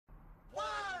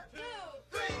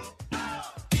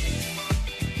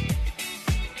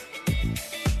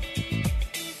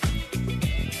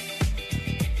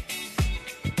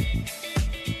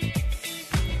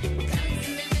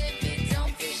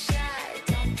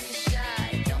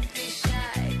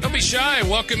Shy,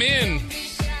 welcome in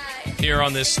here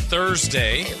on this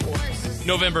Thursday,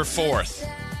 November 4th,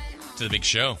 to the big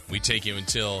show. We take you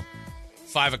until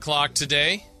 5 o'clock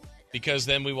today because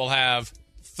then we will have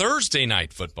Thursday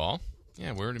night football.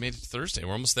 Yeah, we already made it to Thursday.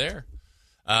 We're almost there.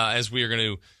 As we are going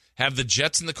to have the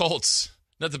Jets and the Colts.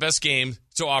 Not the best game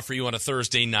to offer you on a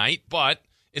Thursday night, but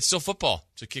it's still football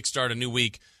to kickstart a new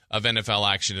week of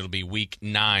NFL action. It'll be week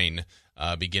 9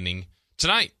 beginning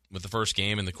tonight with the first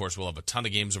game. And, of course, we'll have a ton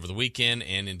of games over the weekend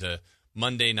and into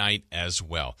Monday night as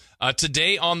well.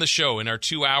 Today on the show, in our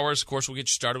 2 hours, of course, we'll get you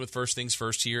started with First Things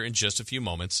First here in just a few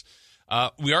moments.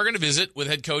 We are going to visit with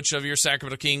head coach of your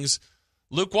Sacramento Kings,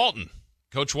 Luke Walton.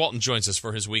 Coach Walton joins us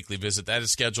for his weekly visit. That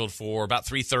is scheduled for about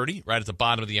 3:30, right at the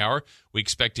bottom of the hour. We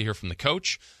expect to hear from the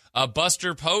coach.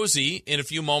 Buster Posey, in a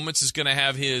few moments, is going to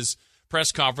have his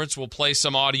press conference. We'll play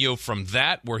some audio from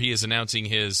that where he is announcing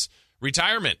his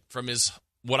retirement from his,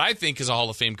 what I think is a Hall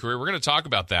of Fame career. We're going to talk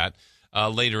about that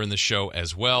later in the show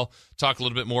as well. Talk a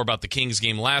little bit more about the Kings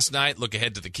game last night. Look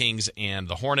ahead to the Kings and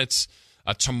the Hornets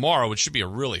tomorrow, which should be a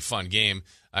really fun game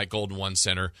at Golden One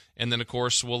Center. And then, of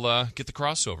course, we'll get the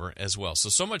crossover as well.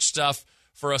 So much stuff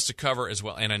for us to cover as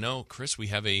well. And I know, Chris, we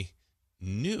have a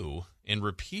new and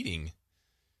repeating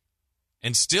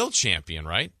and still champion,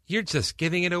 right? You're just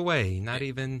giving it away, not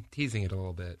even teasing it a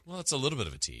little bit. Well, it's a little bit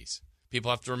of a tease. People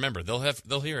have to remember.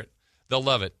 They'll hear it. They'll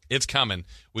love it. It's coming.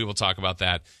 We will talk about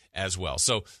that as well.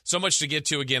 So much to get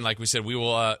to. Again, like we said, we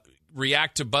will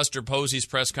react to Buster Posey's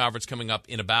press conference coming up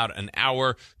in about an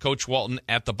hour. Coach Walton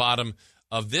at the bottom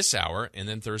of this hour, and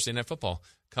then Thursday Night Football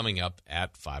coming up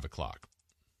at 5 o'clock.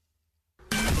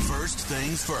 First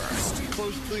things first.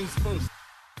 First things first.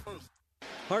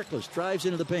 Harkless drives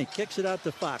into the paint, kicks it out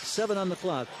to Fox. 7 on the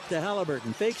clock to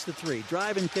Halliburton. Fakes the 3.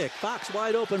 Drive and kick. Fox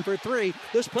wide open for 3.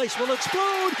 This place will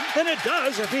explode, and it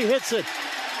does if he hits it.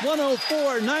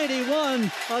 104-91,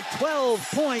 a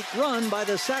 12-point run by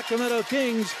the Sacramento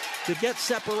Kings to get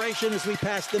separation as we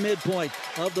pass the midpoint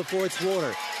of the fourth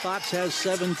quarter. Fox has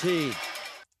 17.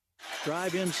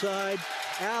 Drive inside.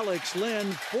 Alex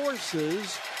Len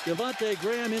forces Devontae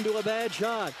Graham into a bad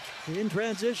shot. In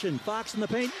transition, Fox in the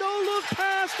paint. No-look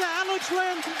pass to Alex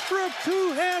Len for a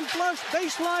two-hand flush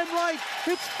baseline right.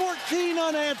 It's 14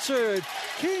 unanswered.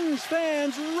 Kings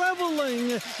fans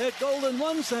reveling at Golden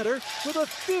One Center with a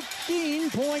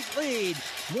 15-point lead.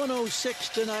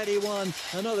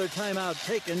 106-91. Another timeout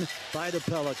taken by the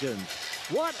Pelicans.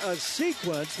 What a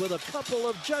sequence with a couple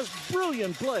of just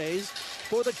brilliant plays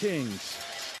for the Kings.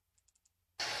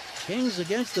 Kings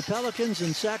against the Pelicans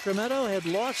in Sacramento had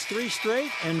lost 3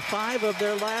 straight and 5 of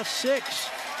their last 6.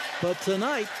 But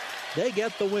tonight, they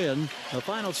get the win. The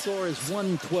final score is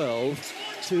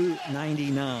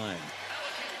 112-99.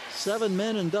 7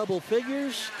 men in double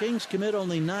figures. Kings commit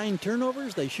only 9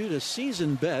 turnovers. They shoot a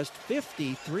season best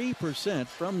 53%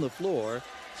 from the floor.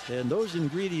 And those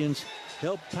ingredients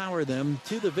help power them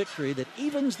to the victory that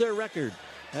evens their record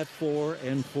at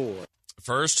 4-4.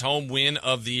 First home win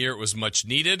of the year. It was much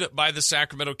needed by the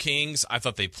Sacramento Kings. I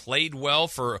thought they played well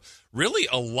for really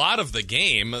a lot of the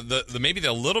game. Maybe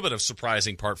the little bit of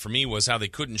surprising part for me was how they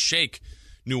couldn't shake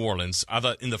New Orleans. I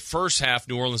thought in the first half,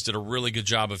 New Orleans did a really good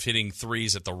job of hitting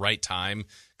threes at the right time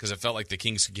because it felt like the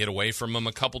Kings could get away from them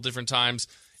a couple different times,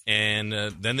 and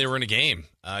then they were in a game.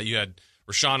 You had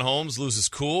Rashawn Holmes lose his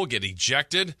cool, get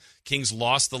ejected. Kings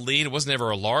lost the lead. It wasn't ever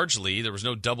a large lead. There was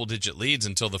no double-digit leads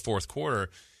until the fourth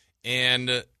quarter.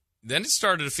 And then it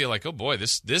started to feel like, oh, boy,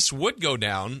 this would go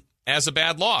down as a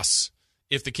bad loss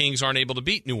if the Kings aren't able to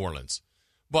beat New Orleans.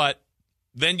 But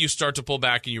then you start to pull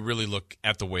back and you really look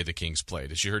at the way the Kings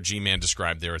played, as you heard G-Man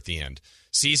describe there at the end.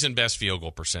 Season best field goal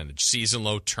percentage, season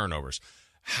low turnovers.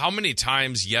 How many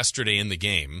times yesterday in the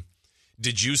game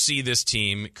did you see this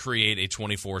team create a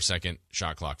 24-second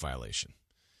shot clock violation?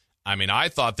 I mean, I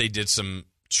thought they did some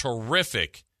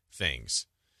terrific things.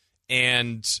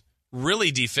 And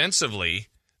really defensively,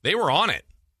 they were on it.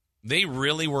 They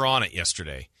really were on it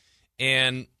yesterday.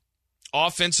 And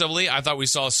offensively, I thought we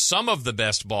saw some of the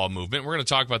best ball movement. We're going to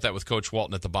talk about that with Coach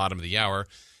Walton at the bottom of the hour.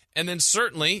 And then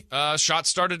certainly shots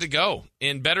started to go,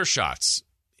 in better shots,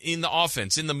 in the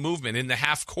offense, in the movement, in the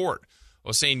half court. I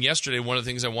was saying yesterday, one of the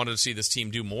things I wanted to see this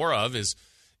team do more of is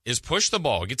push the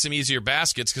ball, get some easier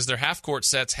baskets, because their half court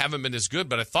sets haven't been as good.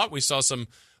 But I thought we saw some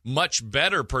much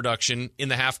better production in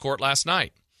the half court last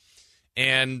night.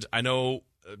 And I know,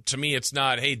 to me, it's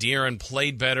not, hey, De'Aaron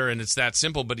played better and it's that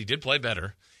simple, but he did play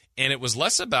better. And it was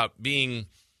less about being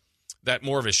that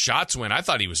more of his shots went. I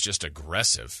thought he was just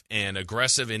aggressive, and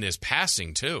aggressive in his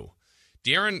passing too.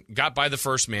 De'Aaron got by the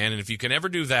first man, and if you can ever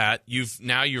do that,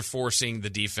 you're forcing the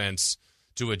defense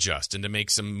to adjust and to make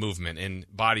some movement and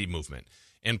body movement.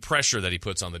 and pressure that he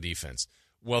puts on the defense.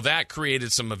 Well, that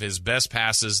created some of his best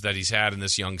passes that he's had in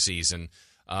this young season.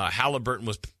 Halliburton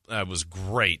was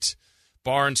great.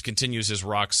 Barnes continues his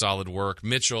rock-solid work.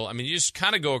 Mitchell, I mean, you just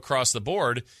kind of go across the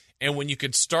board, and when you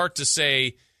could start to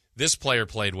say, this player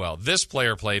played well, this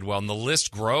player played well, and the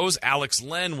list grows, Alex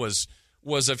Len was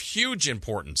of huge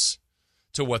importance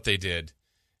to what they did.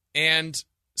 And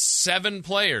 7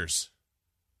 players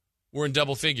were in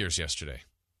double figures yesterday.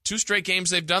 2 straight games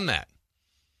they've done that.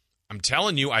 I'm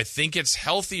telling you, I think it's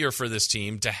healthier for this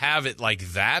team to have it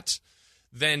like that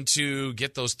than to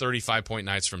get those 35-point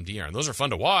nights from De'Aaron. Those are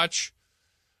fun to watch,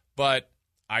 but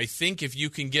I think if you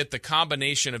can get the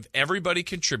combination of everybody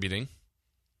contributing,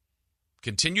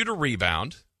 continue to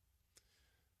rebound,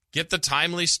 get the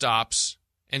timely stops,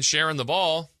 and sharing the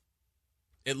ball,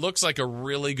 it looks like a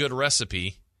really good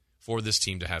recipe for this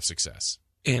team to have success.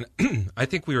 And I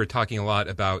think we were talking a lot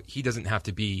about he doesn't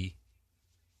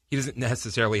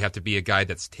necessarily have to be a guy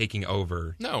that's taking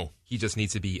over. No. He just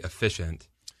needs to be efficient.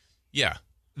 Yeah.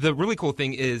 The really cool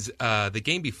thing is the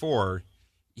game before,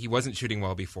 he wasn't shooting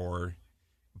well before.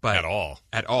 But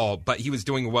At all. But he was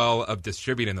doing well of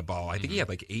distributing the ball. I think he had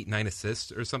like 8-9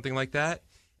 assists or something like that.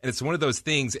 And it's one of those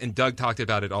things, and Doug talked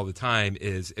about it all the time,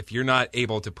 is if you're not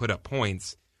able to put up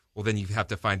points, well, then you have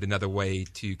to find another way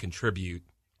to contribute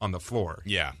on the floor.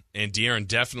 Yeah, and De'Aaron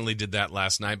definitely did that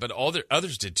last night, but all the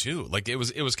others did too. Like it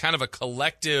was kind of a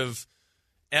collective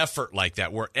effort like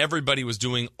that, where everybody was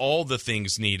doing all the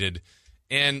things needed.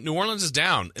 And New Orleans is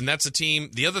down, and that's a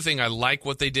team. The other thing, I like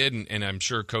what they did, and I'm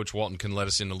sure Coach Walton can let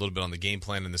us in a little bit on the game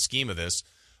plan and the scheme of this,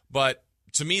 but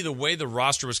to me, the way the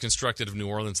roster was constructed of New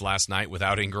Orleans last night,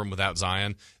 without Ingram, without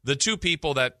Zion, the 2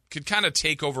 people that could kind of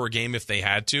take over a game if they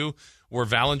had to were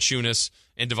Valanciunas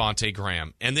and Devontae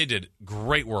Graham, and they did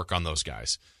great work on those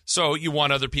guys. So you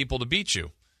want other people to beat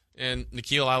you. And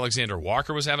Nickeil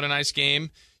Alexander-Walker was having a nice game.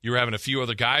 You were having a few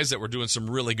other guys that were doing some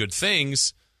really good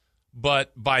things,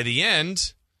 but by the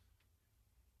end,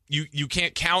 you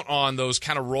can't count on those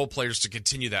kind of role players to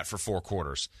continue that for 4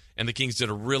 quarters. And the Kings did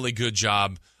a really good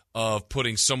job of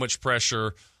putting so much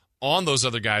pressure on those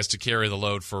other guys to carry the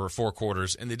load for 4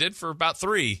 quarters, and they did for about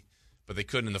 3, but they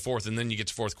couldn't in the fourth. And then you get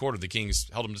to fourth quarter, the Kings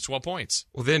held them to 12 points.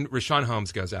 Well, then Richaun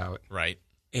Holmes goes out. Right.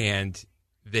 And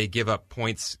they give up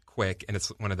points quick, and it's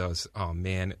one of those, oh,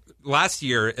 man. Last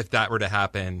year, if that were to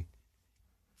happen,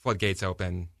 floodgates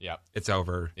open. Yep. It's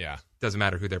over. Yeah. Doesn't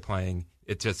matter who they're playing.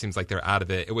 It just seems like they're out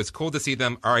of it. It was cool to see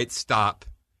them, all right, stop.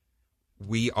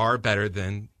 We are better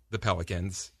than the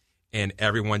Pelicans. And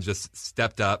everyone just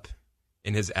stepped up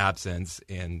in his absence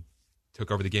and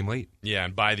took over the game late. Yeah,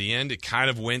 and by the end, it kind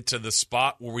of went to the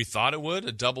spot where we thought it would,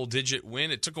 a double-digit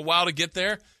win. It took a while to get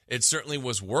there. It certainly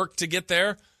was work to get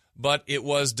there, but it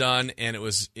was done, and it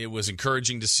was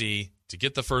encouraging to see, to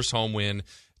get the first home win,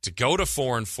 to go to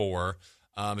 4-4.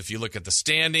 If you look at the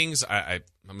standings, I'm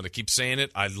going to keep saying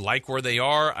it. I like where they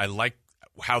are. I like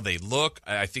how they look.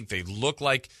 I think they look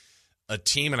like a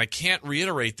team, and I can't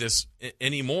reiterate this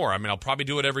anymore. I mean, I'll probably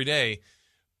do it every day,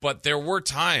 but there were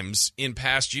times in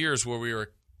past years where we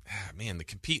were, the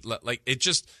compete, like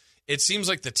it seems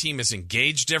like the team is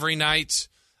engaged every night.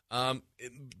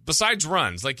 Besides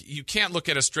runs, like you can't look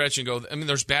at a stretch and go, I mean,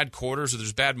 there's bad quarters or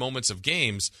there's bad moments of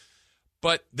games,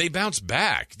 but they bounce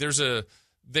back. There's a,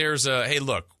 hey,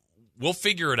 look, we'll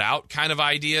figure it out kind of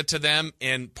idea to them.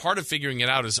 And part of figuring it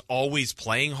out is always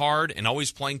playing hard and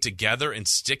always playing together and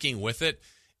sticking with it.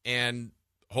 And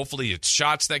hopefully it's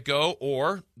shots that go,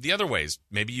 or the other ways.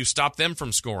 Maybe you stop them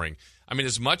from scoring. I mean,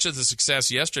 as much of the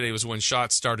success yesterday was when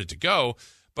shots started to go,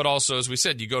 but also, as we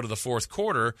said, you go to the fourth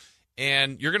quarter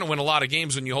and you're going to win a lot of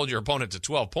games when you hold your opponent to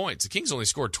 12 points. The Kings only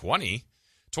scored 20.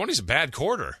 20 is a bad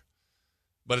quarter,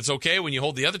 but it's okay when you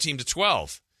hold the other team to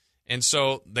 12. And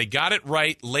so they got it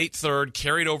right late third,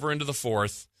 carried over into the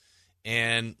fourth.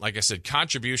 And like I said,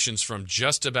 contributions from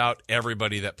just about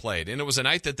everybody that played. And it was a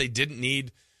night that they didn't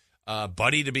need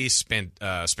Buddy to be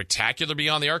spectacular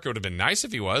beyond the arc. It would have been nice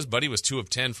if he was. Buddy was 2 of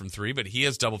 10 from 3, but he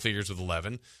has double figures with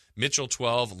 11. Mitchell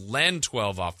 12, Len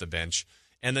 12 off the bench.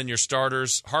 And then your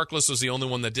starters, Harkless was the only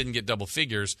one that didn't get double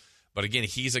figures. But again,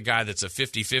 he's a guy that's a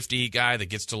 50-50 guy that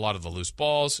gets to a lot of the loose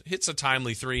balls, hits a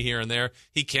timely 3 here and there.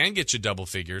 He can get you double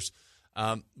figures.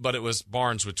 But it was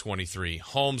Barnes with 23,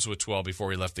 Holmes with 12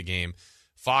 before he left the game.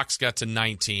 Fox got to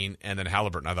 19, and then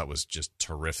Halliburton I thought was just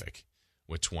terrific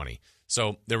with 20.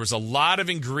 So there was a lot of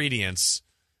ingredients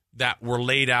that were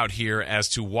laid out here as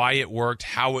to why it worked,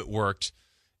 how it worked,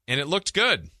 and it looked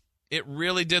good. It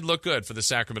really did look good for the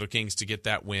Sacramento Kings to get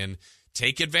that win.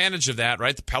 Take advantage of that,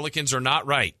 right? The Pelicans are not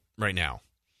right now.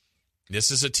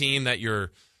 This is a team that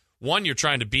you're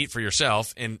trying to beat for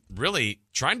yourself and really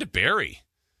trying to bury.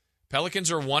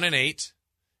 Pelicans are 1-8.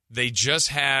 They just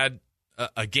had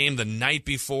a game the night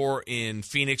before in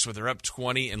Phoenix where they're up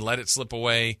 20 and let it slip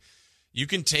away. You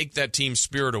can take that team's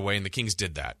spirit away, and the Kings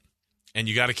did that. And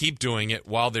you got to keep doing it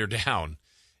while they're down.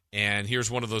 And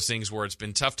here's one of those things where it's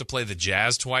been tough to play the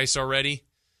Jazz twice already.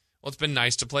 Well, it's been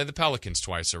nice to play the Pelicans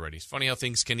twice already. It's funny how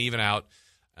things can even out.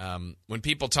 When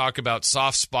people talk about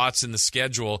soft spots in the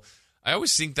schedule, I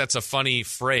always think that's a funny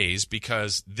phrase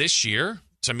because this year,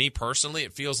 to me personally,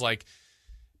 it feels like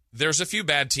there's a few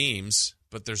bad teams,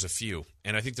 but there's a few.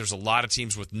 And I think there's a lot of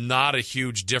teams with not a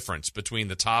huge difference between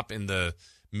the top and the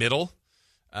middle.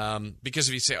 Because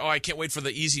if you say, I can't wait for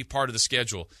the easy part of the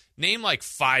schedule, name like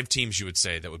 5 teams you would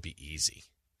say that would be easy.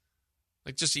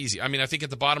 Like just easy. I mean, I think at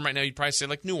the bottom right now, you'd probably say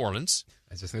like New Orleans.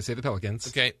 I was just going to say the Pelicans.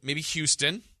 Okay, maybe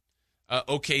Houston,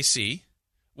 OKC.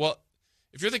 Well,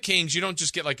 if you're the Kings, you don't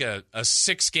just get like a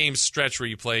 6-game stretch where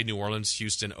you play New Orleans,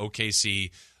 Houston,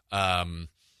 OKC,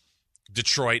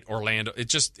 Detroit, Orlando.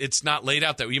 It's not laid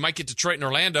out that way. You might get Detroit and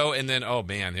Orlando, and then, oh,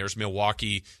 man, there's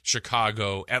Milwaukee,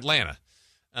 Chicago, Atlanta.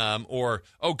 Or,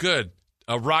 oh, good,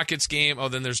 a Rockets game. Oh,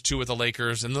 then there's 2 with the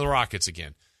Lakers and the Rockets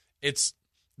again.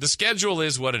 The schedule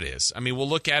is what it is. I mean, we'll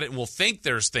look at it and we'll think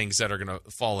there's things that are going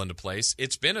to fall into place.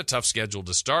 It's been a tough schedule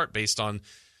to start based on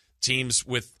teams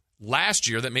with last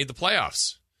year that made the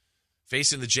playoffs.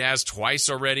 Facing the Jazz twice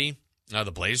already.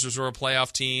 The Blazers were a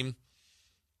playoff team.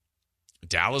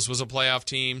 Dallas was a playoff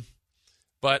team.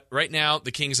 But right now,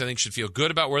 the Kings, I think, should feel good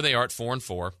about where they are at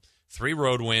 4-4. 3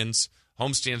 road wins.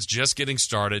 Homestands just getting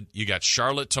started. You got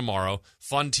Charlotte tomorrow.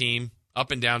 Fun team.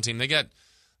 Up and down team. They got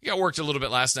worked a little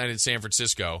bit last night in San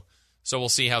Francisco. So we'll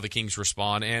see how the Kings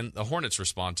respond. And the Hornets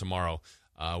respond tomorrow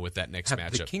with that next matchup.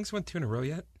 Have the Kings won 2 in a row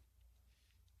yet?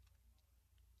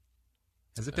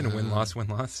 Has it been a win-loss,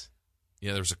 win-loss?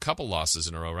 Yeah, there was a couple losses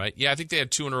in a row, right? Yeah, I think they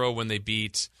had 2 in a row when they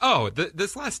beat... Oh,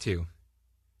 this last 2.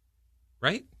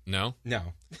 Right? No.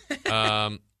 No.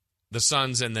 The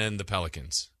Suns and then the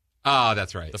Pelicans. Oh,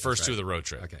 that's right. The first 2 of the road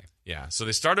trip. Okay. Yeah, so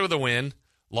they started with a win,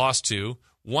 lost 2,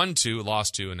 won 2,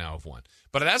 lost 2, and now have 1.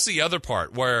 But that's the other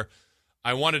part where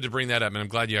I wanted to bring that up, and I'm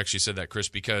glad you actually said that, Chris,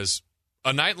 because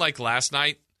a night like last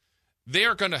night, they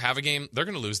are going to have a game. They're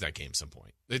going to lose that game at some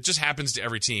point. It just happens to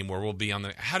every team where we'll be on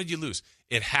the, how did you lose?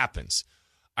 It happens.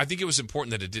 I think it was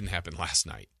important that it didn't happen last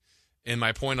night. And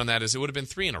my point on that is it would have been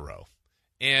 3 in a row.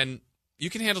 And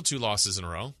you can handle 2 losses in a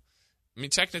row. I mean,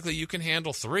 technically you can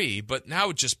handle 3, but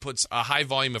now it just puts a high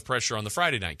volume of pressure on the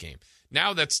Friday night game.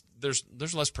 Now there's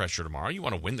less pressure tomorrow. You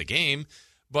want to win the game,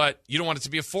 but you don't want it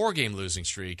to be a 4-game losing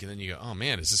streak. And then you go, oh,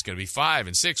 man, is this going to be 5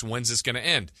 and 6? When's this going to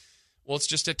end? Well, it's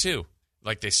just at 2.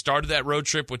 Like they started that road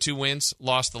trip with 2 wins,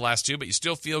 lost the last 2, but you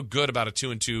still feel good about a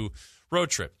 2-2 road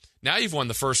trip. Now you've won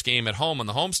the first game at home on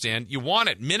the homestand. You want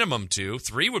at minimum 2.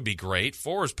 3 would be great.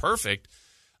 4 is perfect.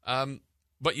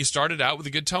 But you started out with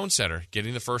a good tone setter,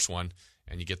 getting the first one,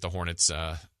 and you get the Hornets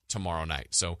tomorrow night.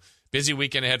 So busy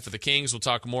weekend ahead for the Kings. We'll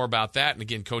talk more about that. And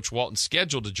again, Coach Walton's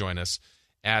scheduled to join us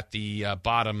at the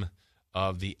bottom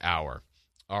of the hour.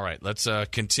 All right, let's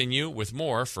continue with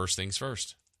more First Things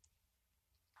First.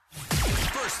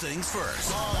 First things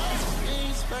first.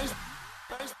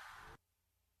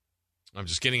 I'm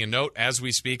just getting a note as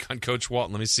we speak on Coach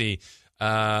Walton. Let me see.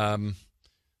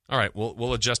 All right,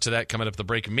 we'll adjust to that coming up the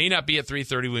break. It may not be at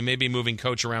 3:30. We may be moving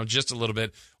Coach around just a little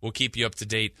bit. We'll keep you up to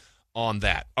date on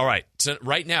that. All right, so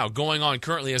right now, going on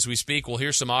currently as we speak, we'll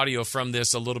hear some audio from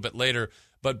this a little bit later.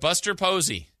 But Buster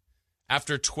Posey,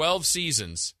 after 12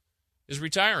 seasons, is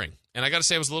retiring. And I got to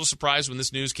say, I was a little surprised when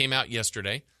this news came out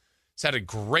yesterday. He's had a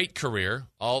great career.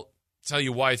 I'll tell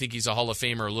you why I think he's a Hall of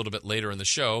Famer a little bit later in the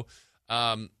show.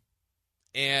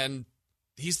 And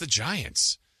he's the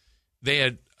Giants. They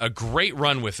had a great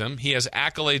run with him. He has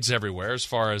accolades everywhere as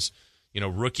far as,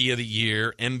 Rookie of the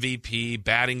Year, MVP,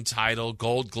 batting title,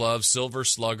 Gold Glove, Silver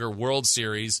Slugger, World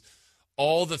Series,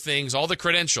 all the things, all the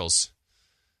credentials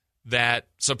that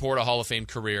support a Hall of Fame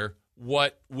career.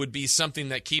 What would be something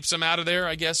that keeps him out of there,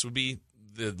 I guess, would be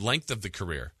the length of the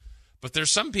career. But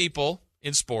there's some people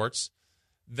in sports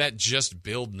that just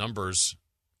build numbers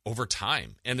over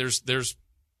time. And there's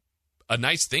a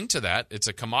nice thing to that. It's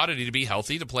a commodity to be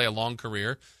healthy, to play a long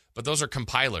career. But those are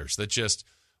compilers that just,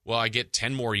 I get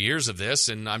 10 more years of this,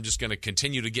 and I'm just going to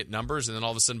continue to get numbers. And then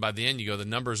all of a sudden by the end, you go, the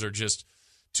numbers are just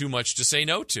too much to say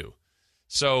no to.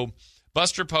 So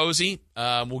Buster Posey,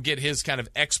 will get his kind of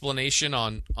explanation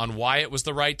on why it was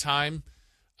the right time.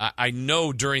 I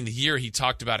know during the year he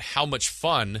talked about how much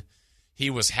fun he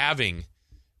was having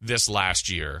this last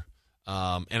year,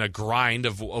 and a grind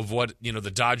of what,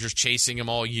 the Dodgers chasing him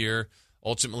all year,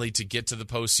 ultimately to get to the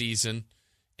postseason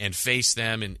and face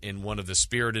them in one of the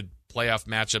spirited playoff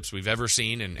matchups we've ever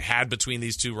seen and had between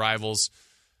these two rivals.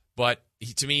 But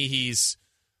to me,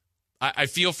 I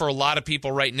feel for a lot of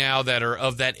people right now that are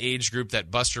of that age group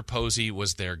that Buster Posey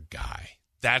was their guy.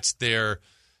 That's their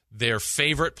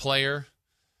favorite player.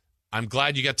 I'm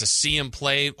glad you got to see him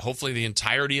play, hopefully the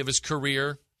entirety of his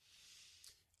career.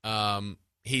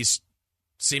 He's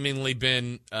seemingly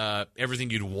been everything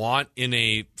you'd want in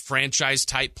a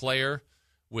franchise-type player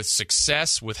with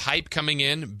success, with hype coming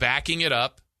in, backing it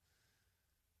up.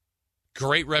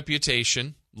 Great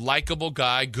reputation, likable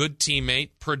guy, good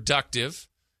teammate, productive,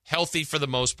 healthy for the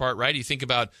most part, right? You think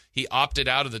about he opted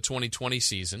out of the 2020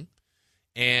 season,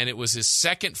 and it was his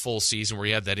second full season where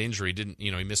he had that injury.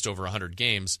 He missed over 100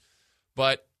 games.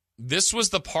 But this was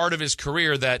the part of his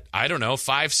career that, I don't know,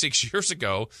 5-6 years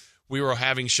ago, we were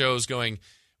having shows going,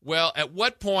 well, at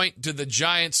what point did the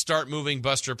Giants start moving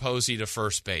Buster Posey to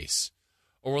first base?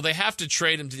 Or will they have to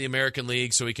trade him to the American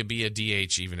League so he can be a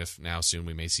DH, even if now soon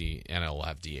we may see NL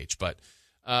have DH? But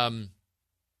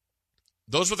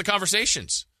those were the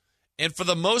conversations. And for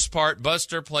the most part,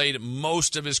 Buster played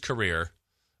most of his career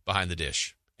behind the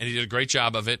dish. And he did a great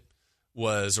job of it,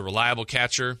 was a reliable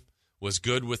catcher, was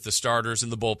good with the starters in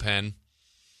the bullpen,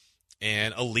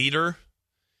 and a leader.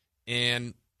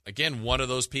 And, again, one of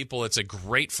those people, it's a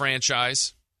great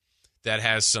franchise that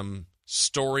has some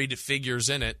storied figures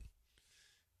in it,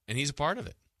 and he's a part of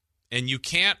it. And you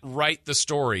can't write the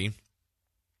story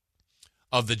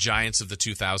of the Giants of the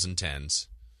 2010s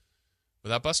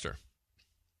without Buster.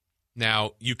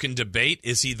 Now, you can debate,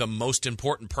 is he the most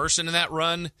important person in that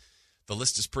run? The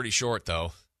list is pretty short,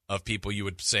 though, of people you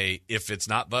would say, if it's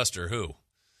not Buster, who?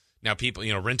 Now, people,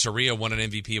 Renteria won an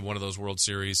MVP of one of those World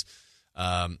Series.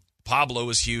 Pablo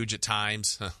was huge at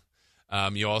times.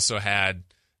 You also had...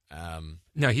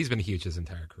 no, he's been huge his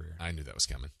entire career. I knew that was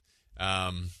coming.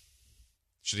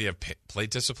 Should he have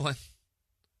plate discipline?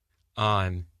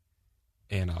 On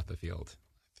and off the field.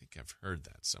 I think I've heard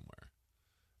that somewhere.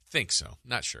 Think so.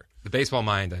 Not sure. The baseball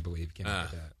mind, I believe, can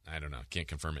get that. I don't know. Can't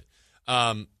confirm it.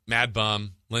 Mad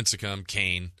Bum, Lincecum,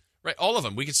 Kane, right? All of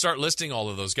them. We could start listing all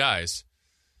of those guys.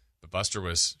 But Buster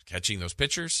was catching those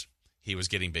pitchers. He was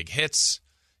getting big hits.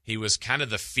 He was kind of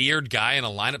the feared guy in a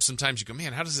lineup. Sometimes you go,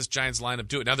 man, how does this Giants lineup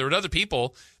do it? Now, there were other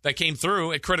people that came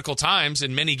through at critical times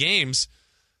in many games,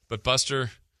 but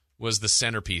Buster was the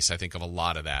centerpiece, I think, of a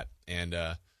lot of that. And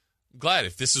I'm glad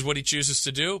if this is what he chooses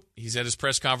to do. He's at his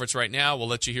press conference right now. We'll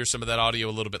let you hear some of that audio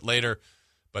a little bit later.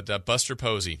 But Buster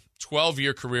Posey,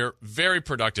 12-year career, very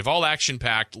productive, all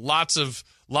action-packed, lots of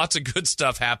good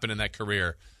stuff happened in that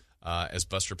career as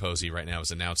Buster Posey right now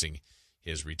is announcing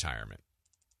his retirement.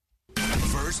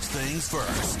 First things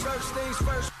first.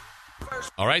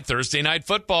 All right, Thursday Night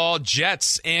Football,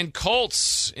 Jets and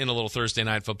Colts in a little Thursday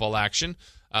Night Football action.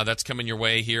 That's coming your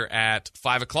way here at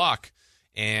 5 o'clock.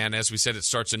 And as we said, it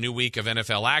starts a new week of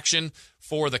NFL action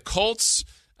for the Colts.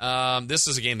 This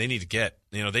is a game they need to get.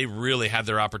 They really had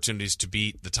their opportunities to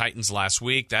beat the Titans last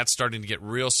week. That's starting to get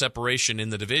real separation in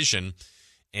the division,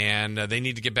 and they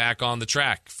need to get back on the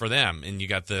track for them. And you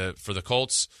got for the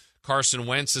Colts, Carson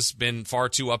Wentz has been far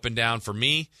too up and down for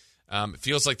me. It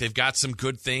feels like they've got some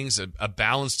good things, a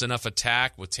balanced enough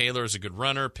attack with Taylor as a good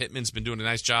runner. Pittman's been doing a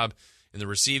nice job in the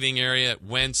receiving area.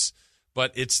 Wentz,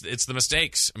 but it's the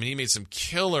mistakes. I mean, he made some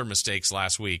killer mistakes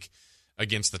last week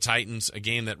against the Titans, a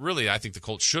game that really I think the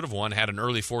Colts should have won, had an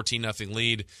early 14-0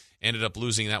 lead, ended up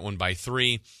losing that one by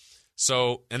 3.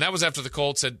 So, and that was after the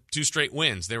Colts had 2 straight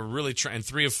wins. They were really trying,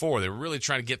 3 of 4. They were really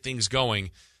trying to get things going,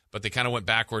 but they kind of went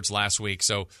backwards last week.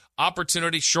 So,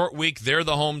 opportunity, short week. They're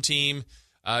the home team.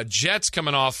 Jets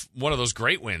coming off one of those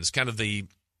great wins, kind of the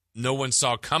no one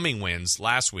saw coming wins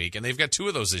last week, and they've got 2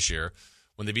 of those this year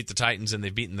when they beat the Titans and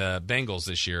they've beaten the Bengals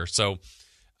this year. So,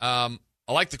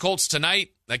 I like the Colts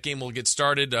tonight. That game will get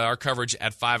started, our coverage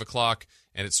at 5 o'clock,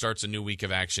 and it starts a new week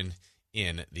of action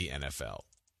in the NFL.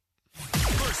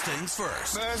 First things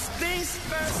first. First things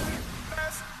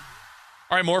first.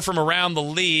 All right, more from around the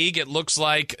league. It looks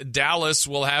like Dallas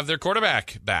will have their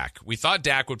quarterback back. We thought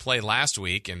Dak would play last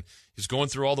week, and he was going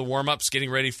through all the warm-ups,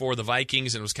 getting ready for the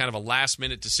Vikings, and it was kind of a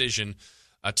last-minute decision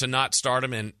to not start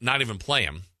him and not even play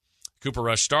him. Cooper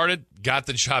Rush started, got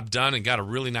the job done, and got a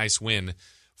really nice win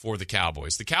for the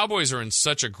Cowboys. The Cowboys are in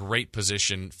such a great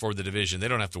position for the division. They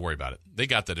don't have to worry about it. They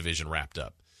got the division wrapped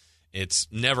up. It's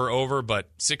never over,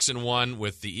 but 6-1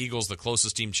 with the Eagles, the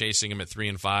closest team chasing them at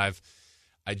 3-5.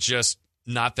 I just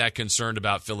not that concerned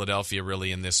about Philadelphia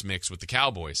really in this mix with the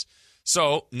Cowboys.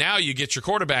 So now you get your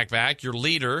quarterback back, your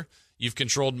leader. You've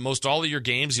controlled most all of your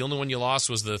games. The only one you lost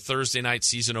was the Thursday night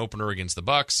season opener against the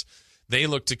Bucs. They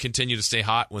look to continue to stay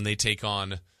hot when they take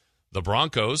on the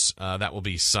Broncos. That will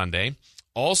be Sunday.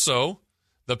 Also,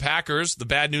 The Packers, the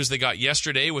bad news they got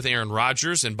yesterday with Aaron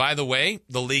Rodgers, and by the way,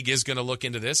 the league is going to look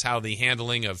into this, how the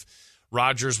handling of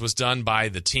Rodgers was done by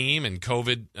the team and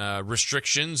COVID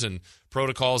restrictions and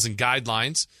protocols and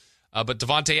guidelines. But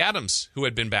Davante Adams, who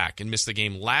had been back and missed the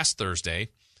game last Thursday,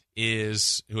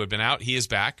 who had been out, he is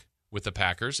back with the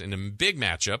Packers in a big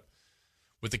matchup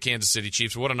with the Kansas City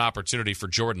Chiefs. What an opportunity for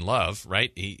Jordan Love,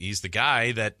 right? He's the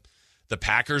guy that the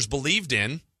Packers believed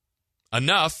in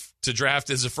enough to draft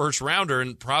as a first-rounder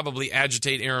and probably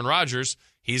agitate Aaron Rodgers.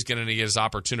 He's going to get his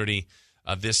opportunity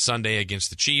this Sunday against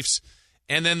the Chiefs.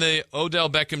 And then the Odell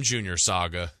Beckham Jr.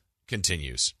 saga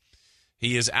continues.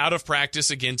 He is out of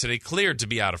practice again today, cleared to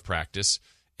be out of practice.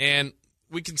 And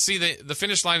we can see the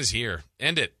finish line is here.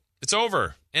 End it. It's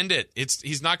over. End it.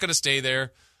 He's not going to stay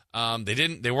there.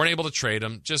 They weren't able to trade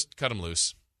him. Just cut him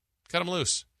loose. Cut him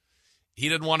loose. He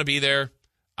didn't want to be there.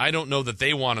 I don't know that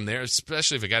they want him there,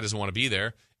 especially if a guy doesn't want to be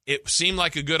there. It seemed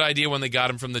like a good idea when they got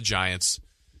him from the Giants.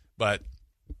 But,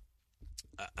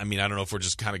 I mean, I don't know if we're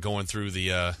just kind of going through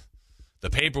the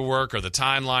paperwork or the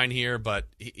timeline here, but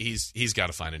he's got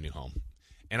to find a new home.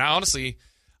 And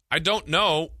I don't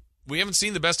know. We haven't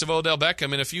seen the best of Odell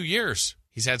Beckham in a few years.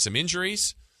 He's had some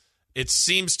injuries. It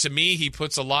seems to me he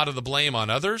puts a lot of the blame on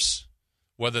others,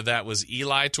 whether that was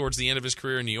Eli towards the end of his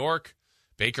career in New York,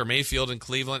 Baker Mayfield in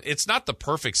Cleveland. It's not the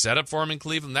perfect setup for him in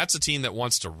Cleveland. That's a team that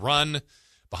wants to run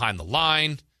behind the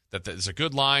line, that is a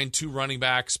good line, 2 running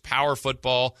backs, power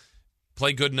football,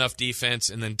 play good enough defense,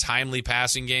 and then timely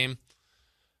passing game.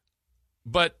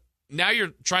 But now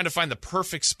you're trying to find the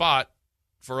perfect spot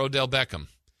for Odell Beckham.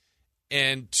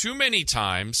 And too many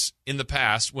times in the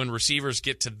past when receivers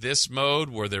get to this mode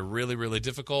where they're really, really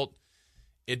difficult,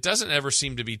 it doesn't ever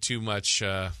seem to be too much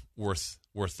worth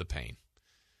the pain.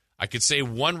 I could say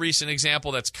one recent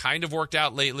example that's kind of worked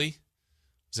out lately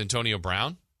was Antonio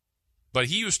Brown. But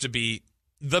he used to be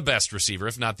the best receiver,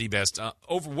 if not the best,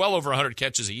 well over 100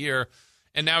 catches a year.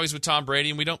 And now he's with Tom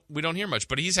Brady, and we don't hear much.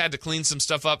 But he's had to clean some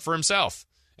stuff up for himself.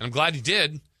 And I'm glad he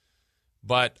did.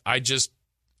 But I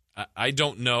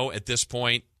don't know at this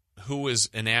point who is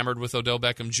enamored with Odell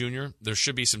Beckham Jr. There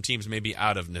should be some teams maybe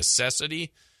out of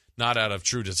necessity, not out of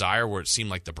true desire, where it seemed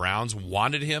like the Browns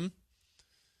wanted him.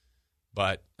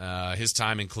 But his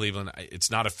time in Cleveland, it's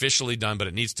not officially done, but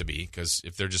it needs to be, because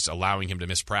if they're just allowing him to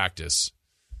miss practice,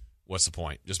 what's the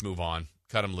point? Just move on,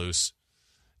 cut him loose,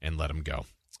 and let him go.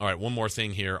 All right, one more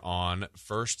thing here on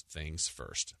First Things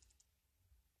First.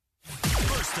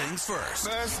 First things first.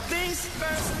 First things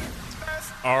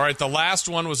first. All right, the last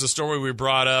one was a story we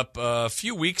brought up a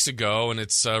few weeks ago, and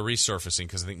it's resurfacing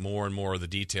because I think more and more of the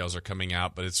details are coming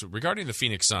out, but it's regarding the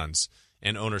Phoenix Suns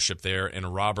and ownership there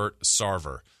and Robert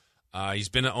Sarver. He's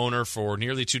been an owner for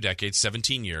nearly 2 decades,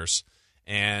 17 years,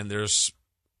 and there's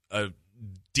a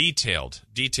detailed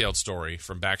story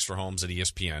from Baxter Holmes at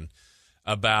ESPN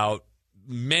about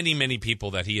many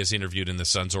people that he has interviewed in the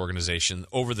Suns organization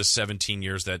over the 17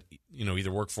 years that,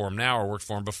 either work for him now or worked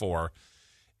for him before,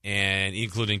 and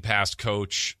including past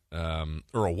coach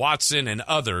Earl Watson and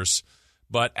others,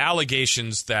 but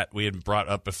allegations that we had brought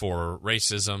up before,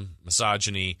 racism,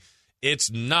 misogyny,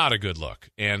 it's not a good look.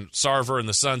 And Sarver and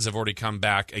the Suns have already come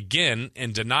back again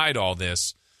and denied all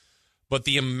this. But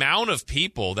the amount of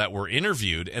people that were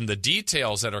interviewed and the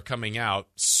details that are coming out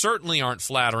certainly aren't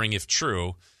flattering if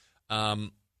true.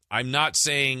 I'm not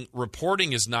saying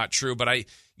reporting is not true, but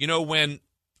when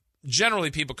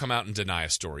generally people come out and deny a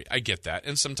story, I get that.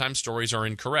 And sometimes stories are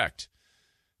incorrect.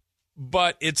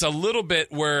 But it's a little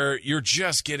bit where you're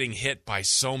just getting hit by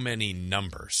so many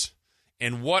numbers.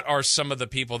 And what are some of the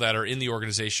people that are in the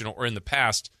organization or in the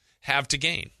past have to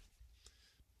gain?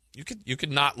 You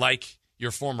could not like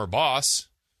your former boss.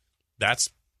 That's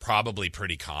probably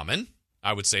pretty common,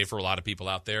 I would say, for a lot of people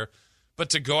out there.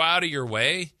 But to go out of your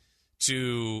way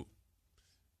to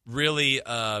really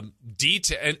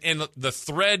detail, and the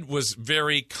thread was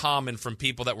very common from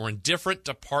people that were in different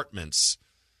departments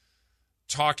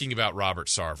talking about Robert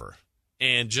Sarver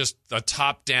and just a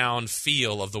top-down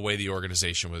feel of the way the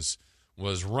organization was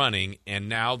running, and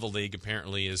now the league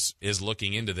apparently is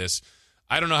looking into this.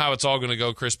 I don't know how it's all going to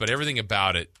go, Chris, but everything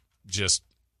about it just,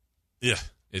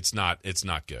 it's not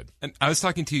good. And I was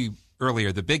talking to you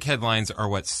earlier. The big headlines are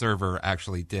what Sarver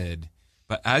actually did,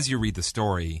 but as you read the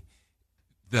story,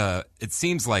 it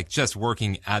seems like just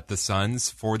working at the Suns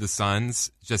for the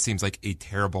Suns just seems like a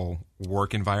terrible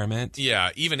work environment.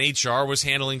 Yeah, even HR was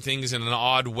handling things in an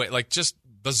odd way, like just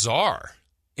bizarre.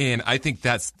 And I think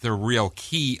that's the real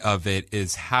key of it,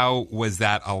 is how was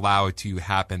that allowed to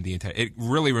happen the entire. It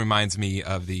really reminds me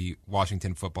of the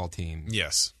Washington football team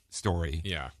story.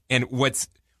 Yeah. And what's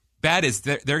bad is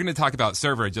they're going to talk about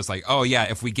Sarver just like, oh, yeah,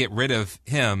 if we get rid of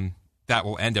him, that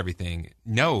will end everything.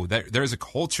 No, there's a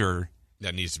culture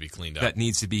that needs to be cleaned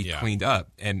up.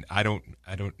 And I don't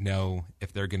know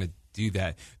if they're going to do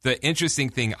that. The interesting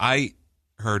thing I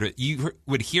heard, you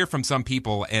would hear from some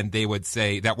people, and they would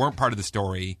say that weren't part of the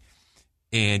story,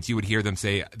 and you would hear them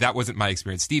say, that wasn't my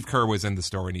experience. Steve Kerr was in the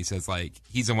story, and he says, like,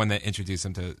 he's the one that introduced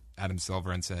him to Adam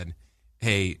Silver and said,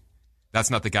 hey,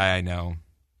 that's not the guy I know.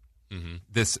 Mm-hmm.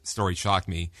 This story shocked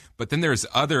me. But then there's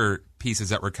other pieces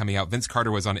that were coming out. Vince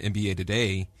Carter was on NBA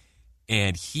Today,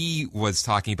 and he was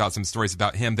talking about some stories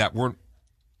about him that weren't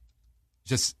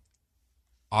just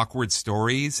awkward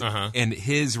stories. Uh-huh. And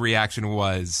his reaction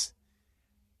was,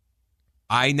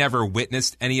 I never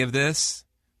witnessed any of this,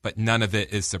 but none of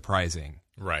it is surprising.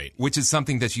 Right. Which is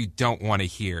something that you don't want to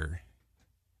hear,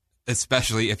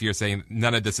 especially if you're saying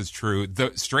none of this is true.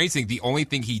 The strange thing, the only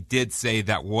thing he did say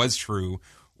that was true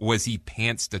was he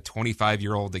pantsed a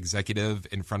 25-year-old executive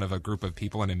in front of a group of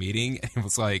people in a meeting. And it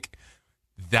was like,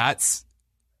 that's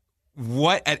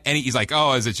what at any, he's like,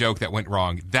 oh, it's a joke that went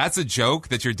wrong. That's a joke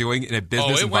that you're doing in a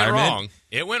business environment.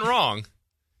 It went wrong.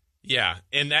 Yeah.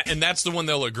 And that's the one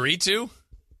they'll agree to?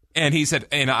 And he said,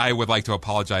 and I would like to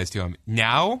apologize to him.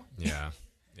 Now? Yeah.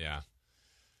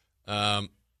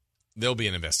 There'll be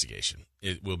an investigation.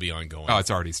 It will be ongoing. Oh,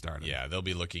 it's already started. Yeah, they'll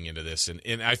be looking into this.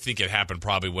 And I think it happened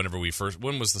probably when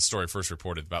was the story first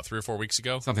reported? About 3 or 4 weeks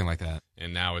ago? Something like that.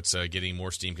 And now it's getting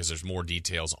more steam because there's more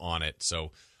details on it.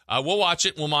 So we'll watch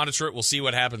it. We'll monitor it. We'll see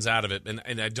what happens out of it.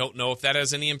 And I don't know if that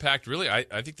has any impact. Really,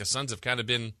 I think the Suns have kind of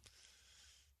been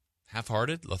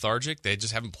half-hearted, lethargic. They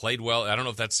just haven't played well. I don't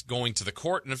know if that's going to the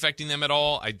court and affecting them at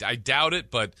all. I doubt it,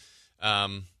 but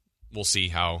we'll see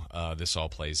how this all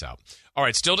plays out. All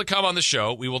right, still to come on the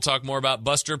show, we will talk more about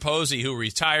Buster Posey, who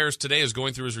retires today, is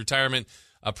going through his retirement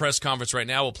press conference right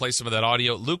now. We'll play some of that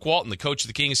audio. Luke Walton, the coach of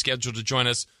the Kings, scheduled to join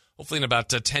us hopefully in about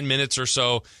 10 minutes or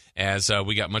so, as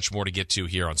we got much more to get to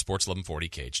here on Sports 1140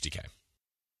 KHTK.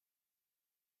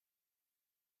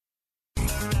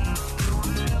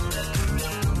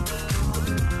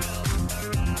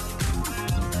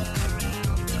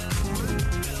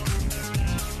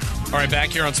 All right, back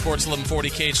here on Sports 1140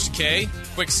 KHTK.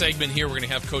 Quick segment here. We're going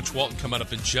to have Coach Walton coming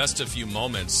up in just a few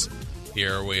moments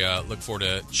here. We look forward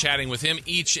to chatting with him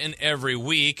each and every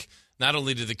week. Not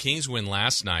only did the Kings win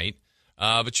last night,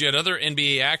 but you had other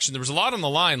NBA action. There was a lot on the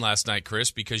line last night, Chris,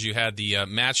 because you had the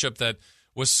matchup that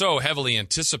was so heavily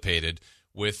anticipated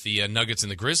with the Nuggets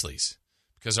and the Grizzlies.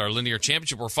 Because our linear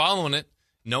championship, we're following it.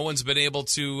 No one's been able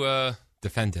to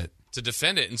defend it.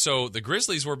 And so the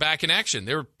Grizzlies were back in action.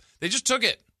 They just took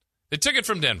it. They took it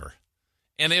from Denver,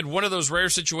 and they had one of those rare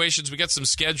situations. We got some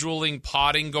scheduling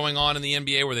potting going on in the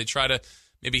NBA where they try to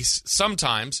maybe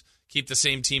sometimes keep the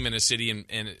same team in a city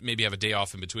and maybe have a day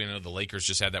off in between. I know the Lakers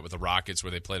just had that with the Rockets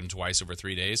where they played them twice over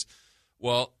 3 days.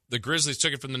 Well, the Grizzlies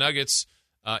took it from the Nuggets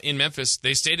in Memphis.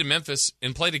 They stayed in Memphis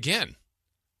and played again.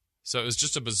 So it was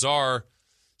just a bizarre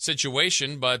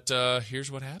situation, but here's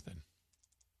what happened.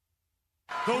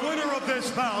 The winner of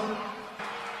this bout,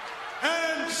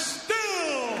 and still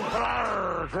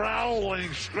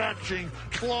growling, scratching,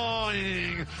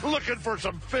 clawing, looking for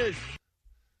some fish.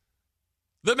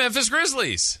 The Memphis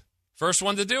Grizzlies. First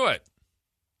one to do it.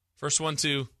 First one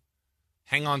to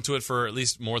hang on to it for at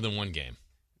least more than one game.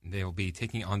 They'll be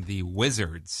taking on the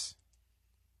Wizards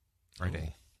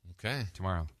Friday. Okay.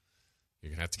 Tomorrow. You're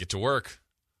going to have to get to work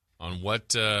on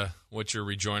what your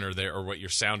rejoinder there or what your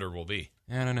sounder will be.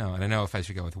 I don't know. I don't know if I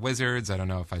should go with Wizards. I don't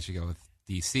know if I should go with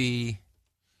DC.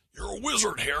 You're a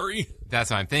wizard, Harry.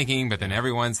 That's what I'm thinking, but then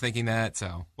everyone's thinking that,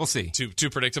 so we'll see. Too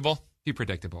predictable? Too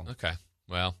predictable. Okay.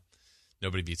 Well,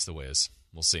 nobody beats the Wiz.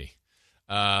 We'll see.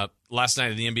 Last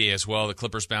night in the NBA as well, the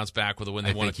Clippers bounced back with a win.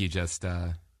 I think you just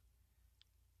got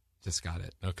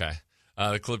it. Okay.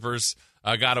 The Clippers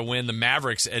got a win. The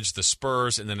Mavericks edged the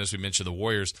Spurs, and then as we mentioned, the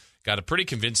Warriors got a pretty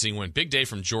convincing win. Big day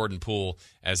from Jordan Poole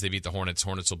as they beat the Hornets.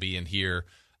 Hornets will be in here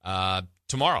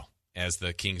tomorrow as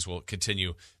the Kings will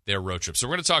continue their road trip. So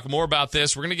we're going to talk more about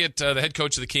this. We're going to get the head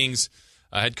coach of the Kings,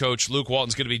 head coach Luke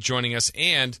Walton's going to be joining us,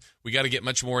 and we got to get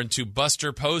much more into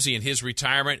Buster Posey and his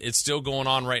retirement. It's still going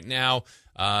on right now.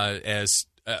 It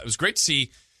was great to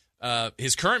see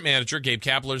his current manager, Gabe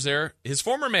Kapler's there, his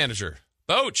former manager,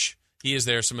 Boach. He is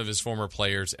there, some of his former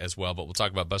players as well. But we'll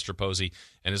talk about Buster Posey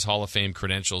and his Hall of Fame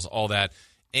credentials, all that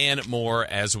and more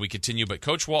as we continue. But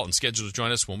Coach Walton scheduled to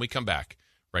join us when we come back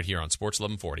right here on Sports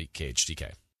 1140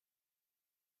 KHTK.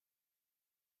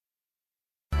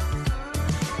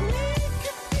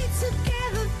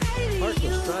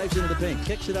 Harkless drives into the paint,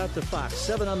 kicks it out to Fox.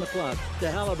 7 on the clock. To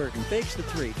Halliburton, fakes the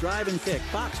three. Drive and kick.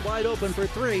 Fox wide open for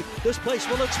three. This place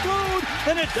will explode,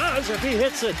 and it does if he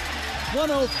hits it.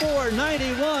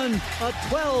 104-91, a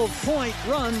 12-point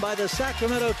run by the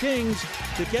Sacramento Kings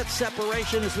to get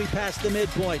separation as we pass the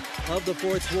midpoint of the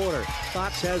fourth quarter.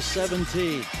 Fox has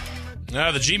 17.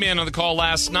 The G-Man on the call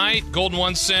last night. Golden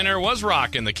One Center was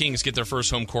rocking. The Kings get their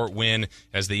first home court win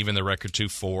as they even the record to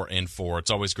 4-4.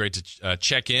 It's always great to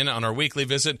check in on our weekly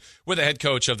visit with the head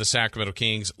coach of the Sacramento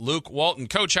Kings, Luke Walton.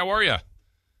 Coach, how are you?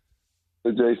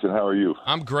 Hey, Jason, how are you?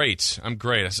 I'm great. I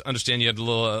understand you had a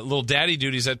little daddy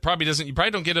duties that you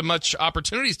probably don't get much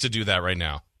opportunities to do that right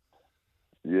now.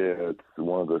 Yeah, it's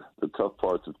one of the tough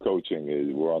parts of coaching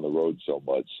is we're on the road so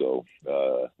much. So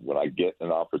when I get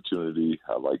an opportunity,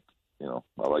 I like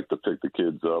to pick the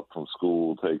kids up from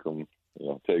school, take them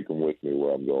with me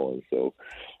where I'm going. So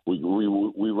we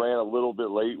ran a little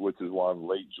bit late, which is why I'm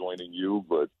late joining you,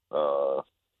 but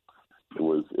it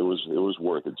was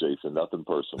worth it, Jason. Nothing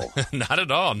personal. Not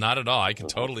at all. I can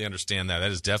totally understand that.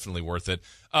 That is definitely worth it.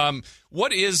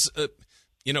 What is,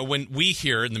 when we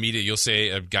hear in the media, you'll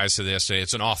say, guys said yesterday,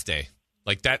 it's an off day.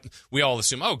 Like that, we all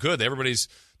assume, oh, good,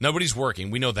 nobody's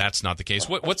working. We know that's not the case.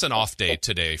 What's an off day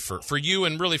today for you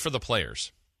and really for the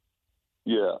players?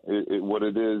 Yeah, what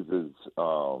it is,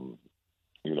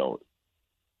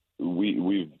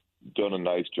 we've done a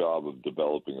nice job of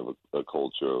developing a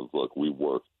culture of, look, we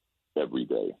work every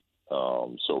day.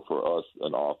 So for us,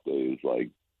 an off day is like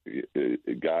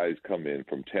guys come in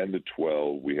from 10 to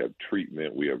 12. We have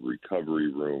treatment. We have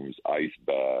recovery rooms, ice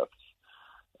baths,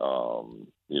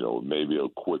 maybe a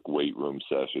quick weight room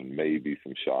session, maybe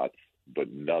some shots, but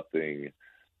nothing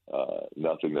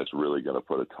that's really going to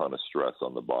put a ton of stress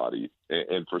on the body.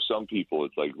 And for some people,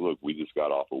 it's like, look, we just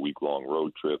got off a week-long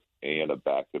road trip and a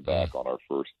back-to-back on our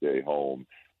first day home.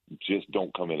 Just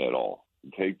don't come in at all.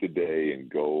 Take the day and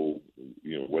go,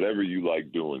 whatever you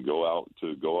like doing. Go up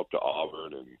to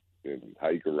Auburn and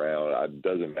hike around. It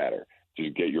doesn't matter.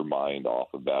 Just get your mind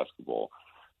off of basketball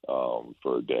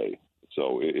for a day.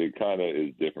 So it kind of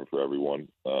is different for everyone.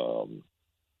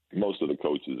 Most of the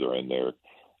coaches are in there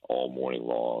all morning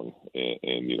long,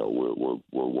 and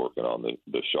we're working on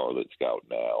the Charlotte Scout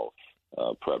now,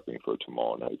 prepping for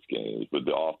tomorrow night's games. But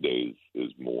the off days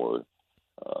is more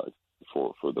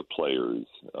for the players,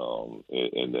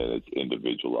 and then it's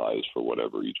individualized for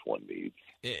whatever each one needs.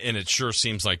 And it sure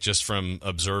seems like, just from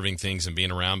observing things and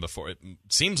being around before, it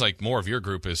seems like more of your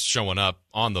group is showing up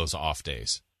on those off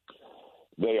days.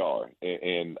 They are,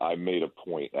 and I made a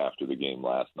point after the game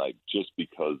last night just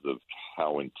because of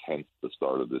how intense the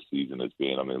start of the season has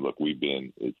been. I mean, look,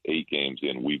 it's 8 games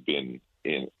in. We've been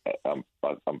in. I'm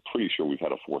pretty sure we've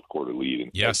had a fourth quarter lead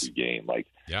in every game. Like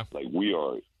we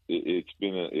are. It's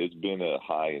been a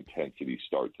high intensity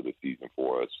start to the season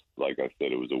for us. Like I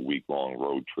said, it was a week-long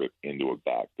road trip into a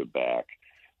back-to-back.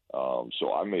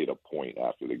 So I made a point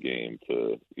after the game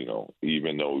to,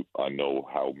 even though I know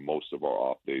how most of our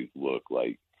off days look,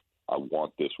 like I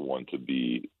want this one to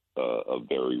be a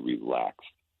very relaxed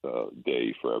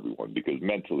day for everyone, because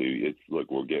mentally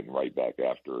we're getting right back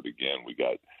after it again. We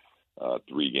got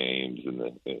 3 games in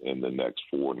the next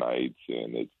 4 nights,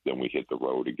 and then we hit the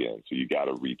road again. So you got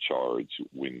to recharge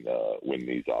when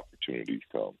these opportunities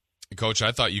come. Coach,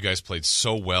 I thought you guys played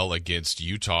so well against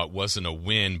Utah. It wasn't a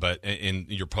win, but in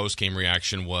your post-game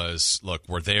reaction was, look,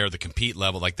 we're there, the compete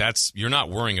level. Like, you're not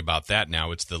worrying about that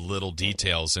now. It's the little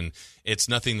details, and it's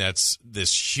nothing that's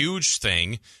this huge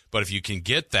thing. But if you can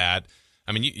get that,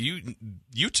 I mean,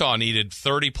 Utah needed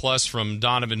 30-plus from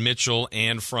Donovan Mitchell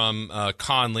and from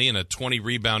Conley, and a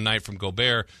 20-rebound night from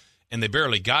Gobert, and they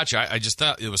barely got you. I just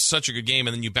thought it was such a good game,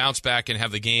 and then you bounce back and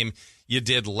have the game you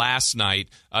did last night.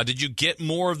 Did you get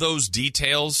more of those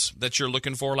details that you're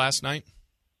looking for last night?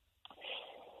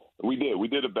 We did. We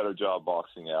did a better job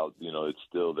boxing out. It's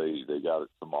still they got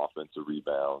some offensive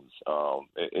rebounds.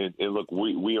 And look,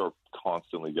 we are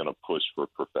constantly going to push for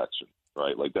perfection,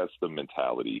 right? Like, that's the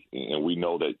mentality. And we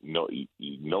know that no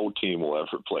team will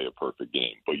ever play a perfect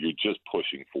game, but you're just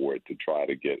pushing for it to try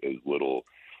to get as little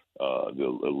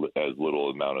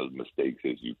amount of mistakes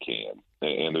as you can.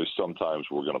 And there's sometimes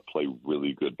we're going to play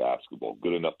really good basketball,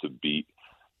 good enough to beat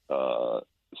a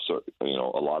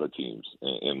lot of teams.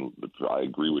 And I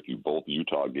agree with you. Both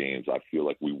Utah games, I feel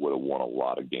like we would have won a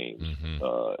lot of games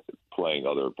playing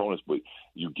other opponents. But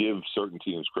you give certain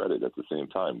teams credit at the same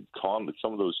time.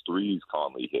 Some of those threes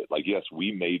Conley hit, like, yes,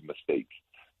 we made mistakes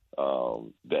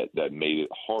that made it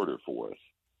harder for us.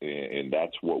 And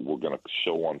that's what we're going to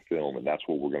show on film, and that's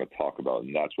what we're going to talk about,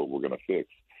 and that's what we're going to fix.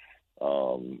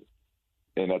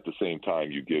 And at the same time,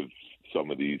 you give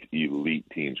some of these elite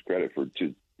teams credit for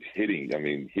just hitting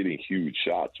huge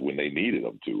shots when they needed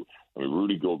them to. I mean,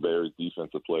 Rudy Gobert,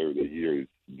 Defensive Player of the Year.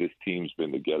 This team's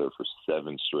been together for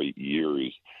 7 straight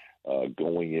years,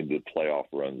 going into playoff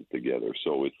runs together.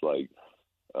 So it's like,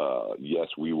 yes,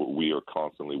 we are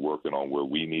constantly working on where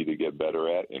we need to get better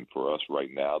at. And for us right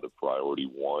now, the priority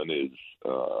one is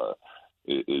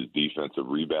defensive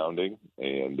rebounding.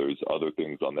 And there's other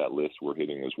things on that list we're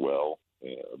hitting as well.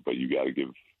 But you got to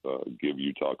give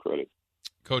Utah credit.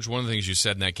 Coach, one of the things you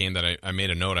said in that game that I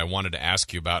made a note I wanted to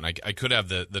ask you about, and I could have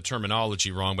the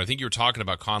terminology wrong, but I think you were talking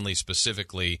about Conley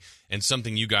specifically and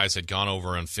something you guys had gone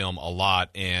over on film a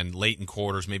lot, and late in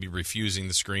quarters maybe refusing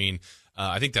the screen.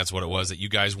 I think that's what it was, that you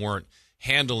guys weren't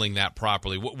handling that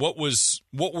properly. What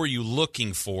were you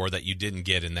looking for that you didn't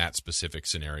get in that specific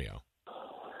scenario?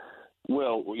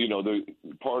 Well, the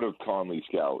part of Conley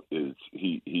Scout is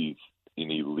he's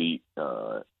an elite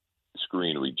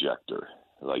screen rejector.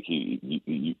 Like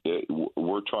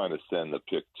we're trying to send the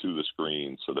pick to the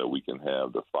screen so that we can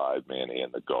have the 5-man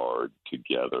and the guard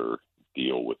together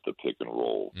deal with the pick and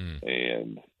roll,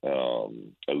 and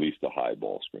at least the high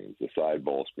ball screens. The side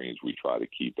ball screens, we try to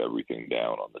keep everything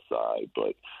down on the side,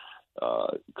 but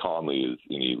Conley is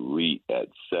an elite at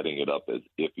setting it up as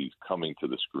if he's coming to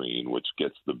the screen, which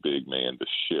gets the big man to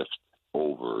shift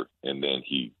over, and then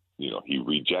he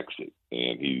rejects it,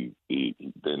 and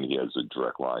then he has a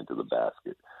direct line to the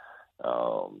basket.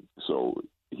 So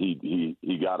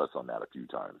he got us on that a few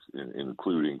times,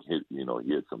 including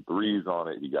he had some threes on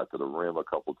it. He got to the rim a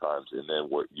couple times, and then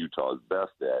what Utah's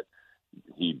best at,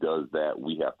 he does that.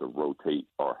 We have to rotate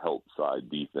our help side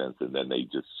defense, and then they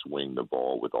just swing the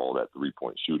ball with all that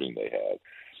 3-point shooting they had.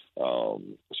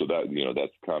 So that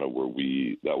that's kind of where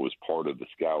that was part of the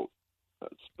scout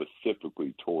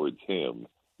specifically towards him,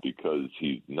 because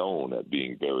he's known at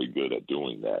being very good at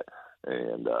doing that,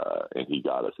 and he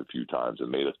got us a few times and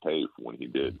made us pay when he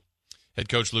did. Head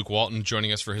coach Luke Walton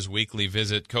joining us for his weekly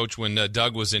visit. Coach, when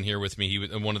Doug was in here with me,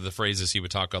 one of the phrases he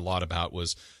would talk a lot about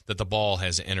was that the ball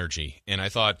has energy. And I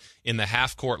thought in the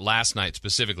half court last night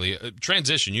specifically,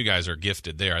 transition, you guys are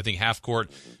gifted there. I think half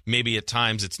court, maybe at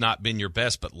times it's not been your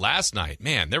best, but last night,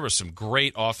 man, there were some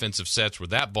great offensive sets where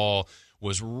that ball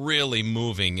was really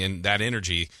moving, and that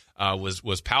energy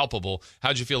was palpable.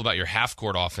 How'd you feel about your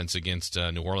half-court offense against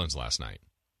New Orleans last night?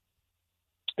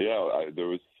 Yeah, there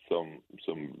was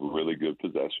some really good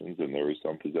possessions, and there were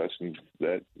some possessions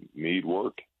that need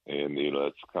work, and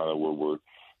that's kind of where we're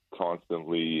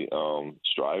constantly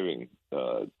striving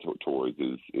towards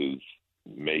is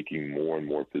making more and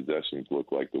more possessions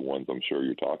look like the ones I'm sure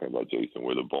you're talking about, Jason,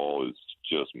 where the ball is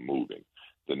just moving.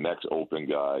 The next open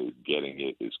guy is getting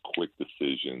it, is quick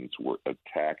decisions. We're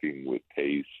attacking with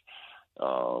pace,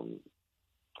 and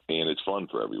it's fun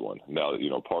for everyone. Now,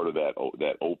 part of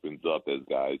that opens up as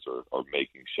guys are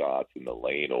making shots, and the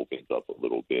lane opens up a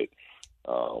little bit,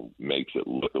 makes it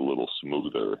look a little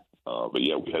smoother. But,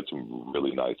 yeah, we had some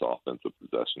really nice offensive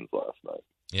possessions last night.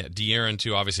 Yeah, De'Aaron,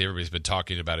 too, obviously everybody's been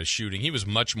talking about his shooting. He was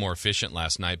much more efficient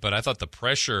last night, but I thought the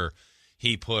pressure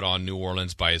he put on New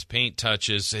Orleans by his paint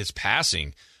touches, his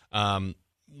passing,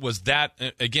 was that,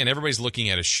 again, everybody's looking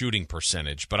at a shooting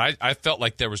percentage, but I felt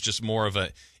like there was just more of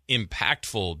a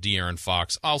impactful De'Aaron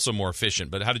Fox, also more efficient.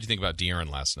 But how did you think about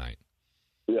De'Aaron last night?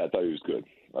 Yeah, I thought he was good.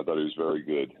 I thought he was very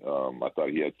good. I thought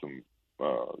he had some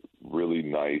really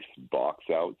nice box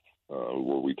outs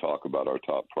where we talk about our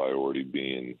top priority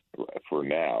being, for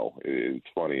now, it's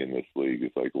funny in this league,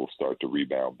 it's like we'll start to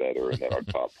rebound better, and then our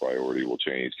top priority will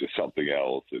change to something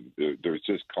else. And there's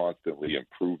just constantly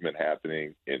improvement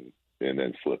happening and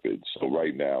then slippage. So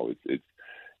right now, it's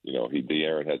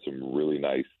De'Aaron had some really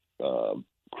nice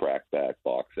crackback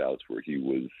box outs where he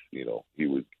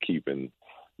was keeping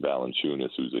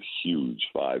Valanciunas, who's a huge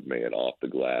 5-man, off the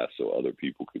glass so other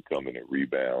people could come in and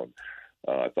rebound.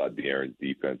 I thought De'Aaron's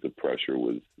defensive pressure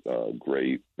was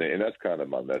great, and that's kind of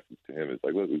my message to him. It's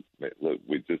like, look,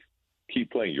 we just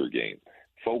keep playing your game.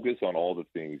 Focus on all the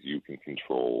things you can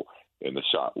control, and the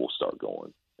shot will start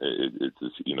going. It's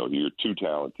just, you're too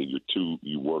talented.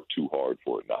 You work too hard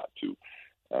for it not to.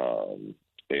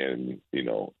 And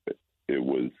it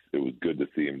was good to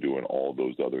see him doing all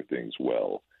those other things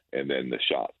well, and then the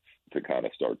shots to kind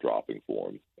of start dropping for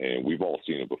him. And we've all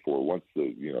seen it before. Once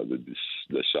the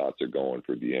shots are going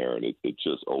for De'Aaron, it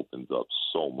just opens up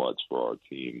so much for our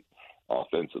team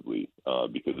offensively,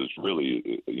 because it's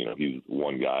really, he's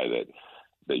one guy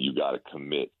that you got to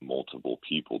commit multiple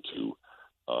people to,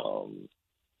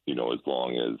 as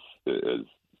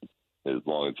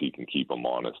long as he can keep them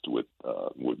honest with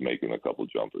making a couple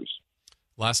jumpers.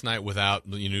 Last night, without,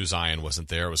 you knew Zion wasn't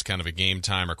there. It was kind of a game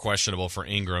time or questionable for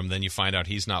Ingram. Then you find out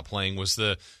he's not playing. Was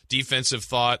the defensive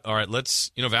thought, all right,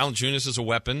 Valanciunas is a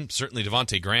weapon. Certainly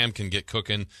Devontae Graham can get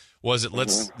cooking. Was it,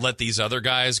 let's let these other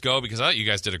guys go? Because I thought you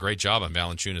guys did a great job on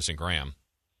Valanciunas and Graham.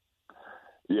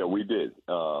 Yeah, we did.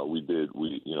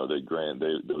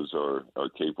 Those are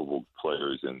capable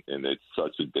players, and it's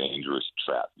such a dangerous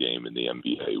trap game in the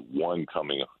NBA. One,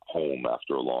 coming home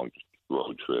after a long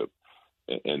road trip,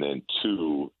 and then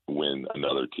two, when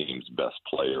another team's best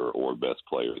player or best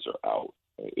players are out.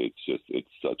 It's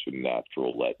such a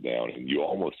natural letdown, and you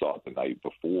almost saw it the night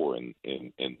before in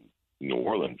New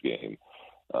Orleans game,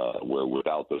 where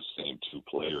without those same two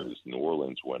players, New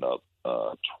Orleans went up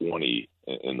 20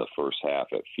 in the first half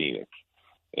at Phoenix.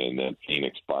 And then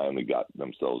Phoenix finally got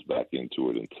themselves back into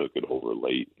it and took it over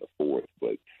late in the fourth.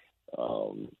 But,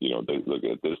 they look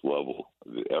at this level,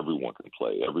 everyone can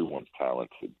play. Everyone's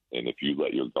talented. And if you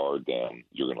let your guard down,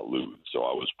 you're going to lose. So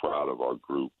I was proud of our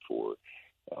group for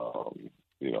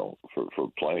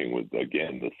playing with,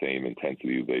 again, the same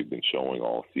intensity they've been showing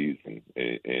all season.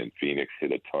 And Phoenix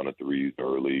hit a ton of threes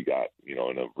early, got, in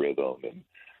a rhythm.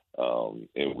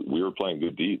 And we were playing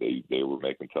good D. They were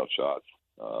making tough shots.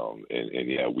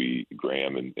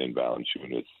 Graham and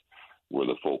Valanciunas were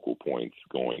the focal points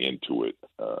going into it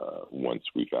once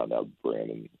we found out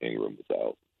Brandon Ingram was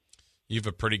out. You have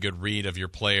a pretty good read of your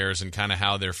players and kind of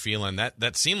how they're feeling.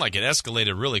 That seemed like it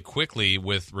escalated really quickly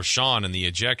with Richaun and the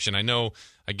ejection.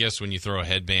 I guess when you throw a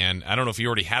headband, I don't know if you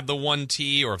already had the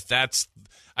 1T or if that's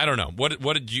 – I don't know.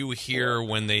 What did you hear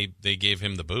when they gave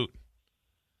him the boot?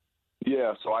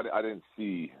 Yeah, so I didn't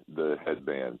see the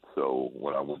headband. So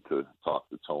when I went to talk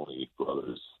to Tony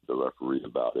Brothers, the referee,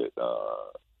 about it,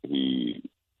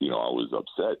 I was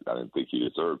upset. I didn't think he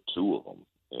deserved two of them.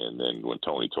 And then when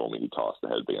Tony told me he tossed the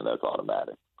headband, that's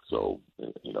automatic. So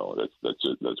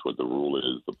that's what the rule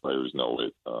is. The players know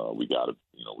it. We got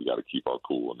to keep our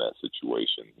cool in that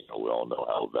situation. We all know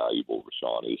how valuable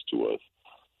Richaun is to us.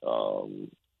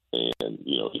 And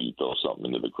you throw something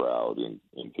into the crowd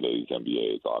in today's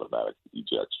NBA, it's automatic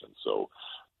ejection. So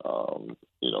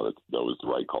that was the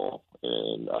right call,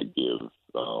 and I give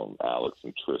Alex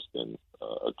and Tristan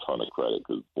a ton of credit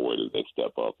because boy did they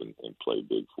step up and play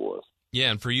big for us. Yeah,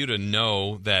 and for you to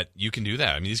know that you can do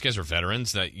that. I mean, these guys are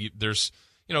veterans. They're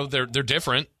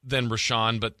different than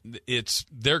Richaun, but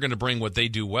they're going to bring what they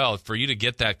do well. For you to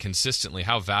get that consistently,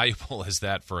 how valuable is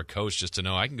that for a coach just to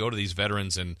know I can go to these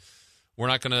veterans and we're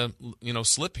not going to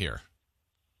slip here?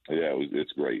 Yeah,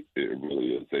 it's great. It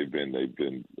really is.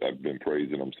 I've been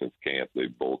praising them since camp. They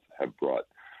both have brought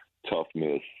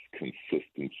toughness,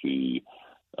 consistency,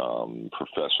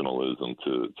 professionalism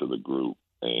to the group,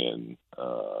 and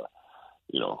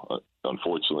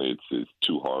unfortunately, it's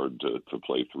too hard to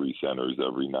play three centers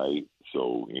every night.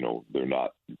 So they're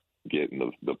not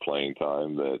getting the playing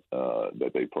time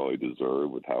that they probably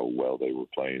deserve with how well they were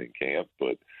playing in camp,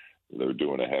 but they're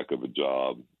doing a heck of a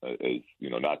job, as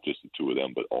not just the two of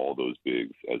them, but all those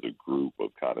bigs as a group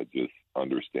of kind of just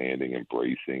understanding,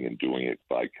 embracing, and doing it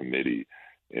by committee.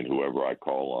 And whoever I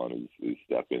call on is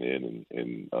stepping in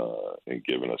and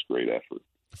giving us great effort.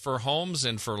 For Holmes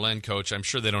and for Len, Coach, I'm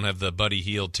sure they don't have the Buddy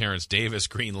Hield, Terrence Davis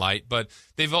green light, but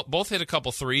they've both hit a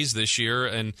couple threes this year,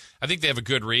 and I think they have a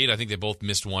good read. I think they both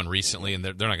missed one recently, and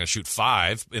they're not going to shoot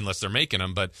five unless they're making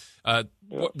them. But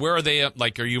where are they?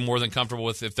 Are you more than comfortable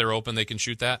with if they're open, they can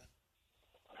shoot that?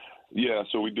 Yeah,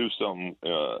 so we do some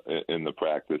in the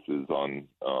practices on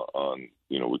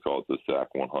we call it the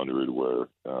SAC 100, where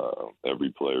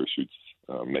every player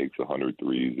makes 100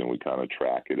 threes, and we kind of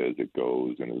track it as it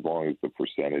goes. And as long as the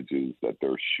percentages that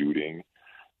they're shooting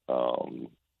are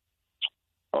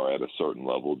at a certain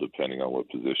level, depending on what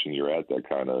position you're at, that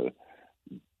kind of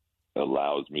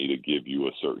allows me to give you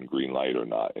a certain green light or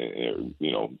not. And,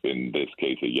 in this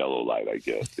case, a yellow light, I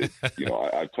guess.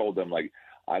 I've told them,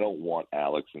 I don't want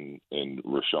Alex and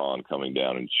Richaun coming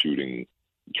down and shooting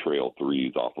trail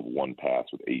threes off of one pass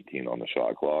with 18 on the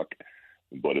shot clock.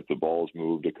 But if the ball's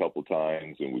moved a couple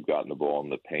times and we've gotten the ball in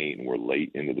the paint and we're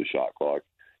late into the shot clock,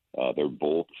 they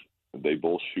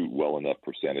both shoot well enough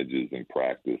percentages in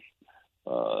practice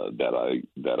that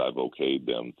I've okayed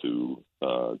them to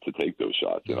take those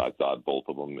shots. And I thought both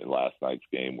of them in last night's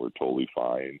game were totally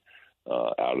fine,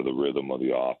 out of the rhythm of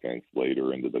the offense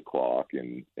later into the clock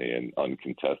and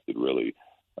uncontested, really.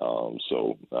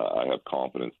 So I have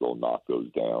confidence they'll knock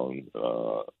those down,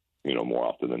 more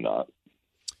often than not.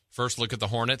 First look at the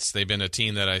Hornets. They've been a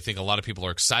team that I think a lot of people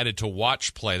are excited to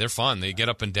watch play. They're fun. They get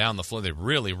up and down the floor. They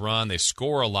really run. They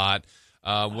score a lot.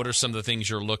 What are some of the things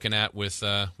you're looking at with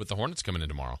the Hornets coming in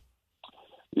tomorrow?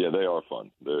 Yeah, they are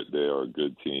fun. They are a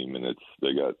good team, and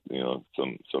they got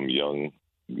some young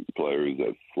players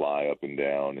that fly up and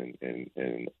down,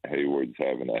 and Hayward's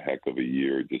having a heck of a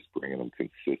year, just bringing them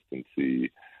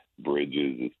consistency.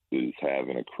 Bridges is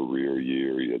having a career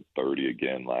year. He had 30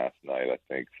 again last night, I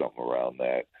think, something around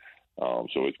that.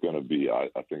 So it's going to be, I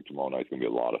think tomorrow night's going to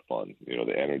be a lot of fun. You know,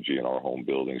 the energy in our home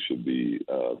building should be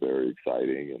very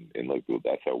exciting, and look,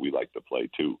 that's how we like to play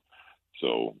too.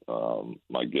 So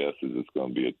my guess is it's going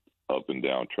to be an up and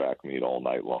down track meet all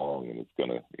night long, and it's going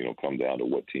to, you know, come down to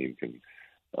what team can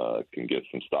get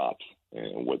some stops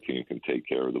and what team can take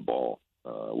care of the ball,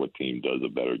 what team does a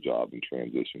better job in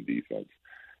transition defense.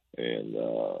 And,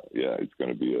 it's going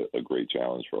to be a great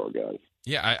challenge for our guys.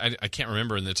 Yeah, I can't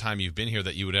remember in the time you've been here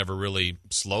that you would ever really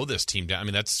slow this team down. I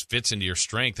mean, that fits into your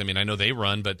strength. I mean, I know they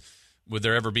run, but would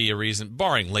there ever be a reason,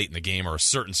 barring late in the game or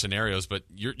certain scenarios, but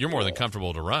you're more than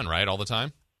comfortable to run, right, all the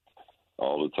time?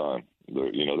 All the time.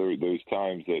 There's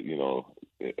times that, you know,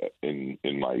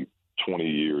 in my 20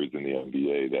 years in the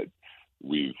NBA that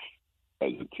we've,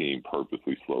 as a team,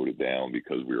 purposely slowed it down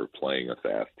because we were playing a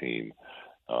fast team.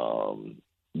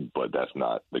 But that's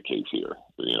not the case here.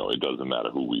 You know, it doesn't matter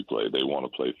who we play. They want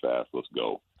to play fast. Let's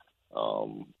go.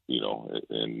 You know,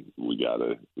 and we got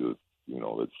to, you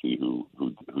know, let's see who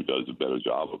does a better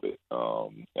job of it.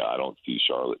 I don't see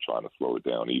Charlotte trying to slow it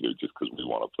down either just because we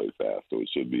want to play fast. So it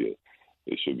should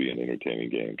be an entertaining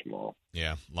game tomorrow.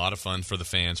 Yeah, a lot of fun for the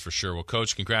fans for sure. Well,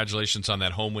 Coach, congratulations on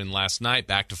that home win last night,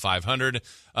 back to 500.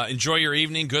 Enjoy your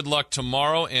evening. Good luck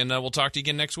tomorrow, and we'll talk to you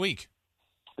again next week.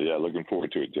 Yeah, looking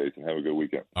forward to it, Jason. Have a good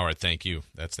weekend. All right, thank you.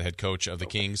 That's the head coach of the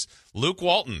Kings, Luke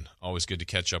Walton. Always good to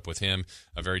catch up with him.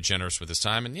 Very generous with his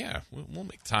time. And, yeah, we'll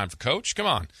make time for Coach. Come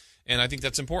on. And I think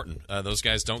that's important. Those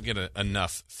guys don't get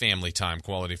enough family time,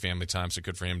 quality family time, so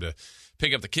good for him to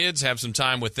pick up the kids, have some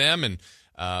time with them,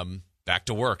 and back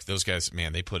to work. Those guys,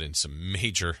 man, they put in some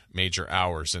major, major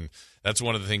hours. And that's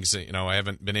one of the things that, you know, I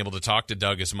haven't been able to talk to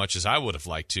Doug as much as I would have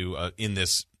liked to in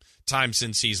this time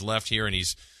since he's left here, and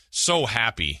he's so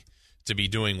happy to be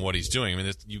doing what he's doing. I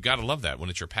mean, you got to love that when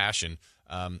it's your passion.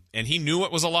 And he knew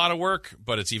it was a lot of work,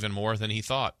 but it's even more than he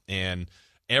thought. And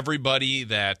everybody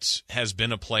that has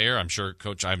been a player, I'm sure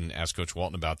Coach, I haven't asked Coach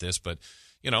Walton about this, but,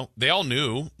 you know, they all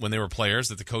knew when they were players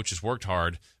that the coaches worked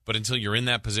hard, but until you're in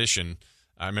that position,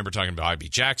 I remember talking to I.B.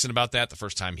 Jackson about that the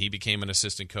first time he became an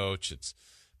assistant coach.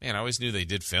 I always knew they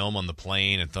did film on the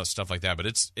plane and stuff like that, but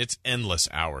it's endless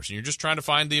hours. And you're just trying to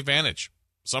find the advantage.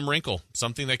 Some wrinkle,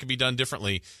 something that could be done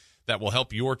differently that will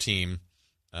help your team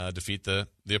defeat the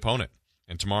opponent.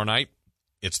 And tomorrow night,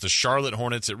 it's the Charlotte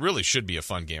Hornets. It really should be a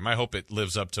fun game. I hope it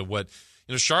lives up to what,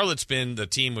 you know, Charlotte's been the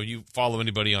team when you follow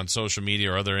anybody on social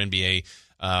media or other NBA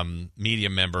media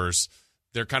members.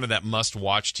 They're kind of that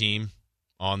must-watch team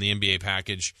on the NBA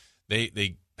package.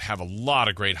 They have a lot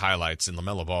of great highlights, and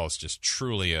LaMelo Ball is just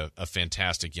truly a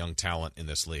fantastic young talent in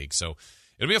this league. So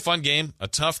it'll be a fun game, a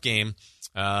tough game.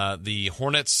 The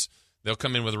Hornets, they'll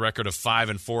come in with a record of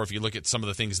 5-4. If you look at some of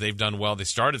the things they've done well, they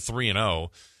started 3-0,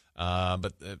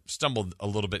 but stumbled a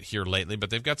little bit here lately. But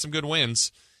they've got some good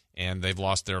wins, and they've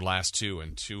lost their last two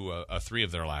and three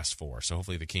of their last four. So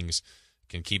hopefully the Kings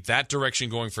can keep that direction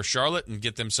going for Charlotte and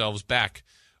get themselves back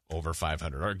over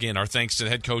 500. Again, our thanks to the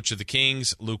head coach of the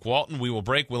Kings, Luke Walton. We will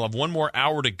break. We'll have one more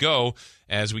hour to go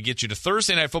as we get you to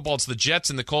Thursday Night Football. It's the Jets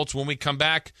and the Colts. When we come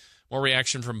back, more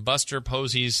reaction from Buster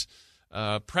Posey's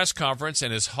press conference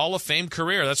and his Hall of Fame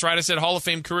career. That's right, I said Hall of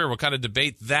Fame career. We'll kind of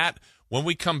debate that when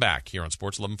we come back here on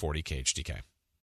Sports 1140 KHTK.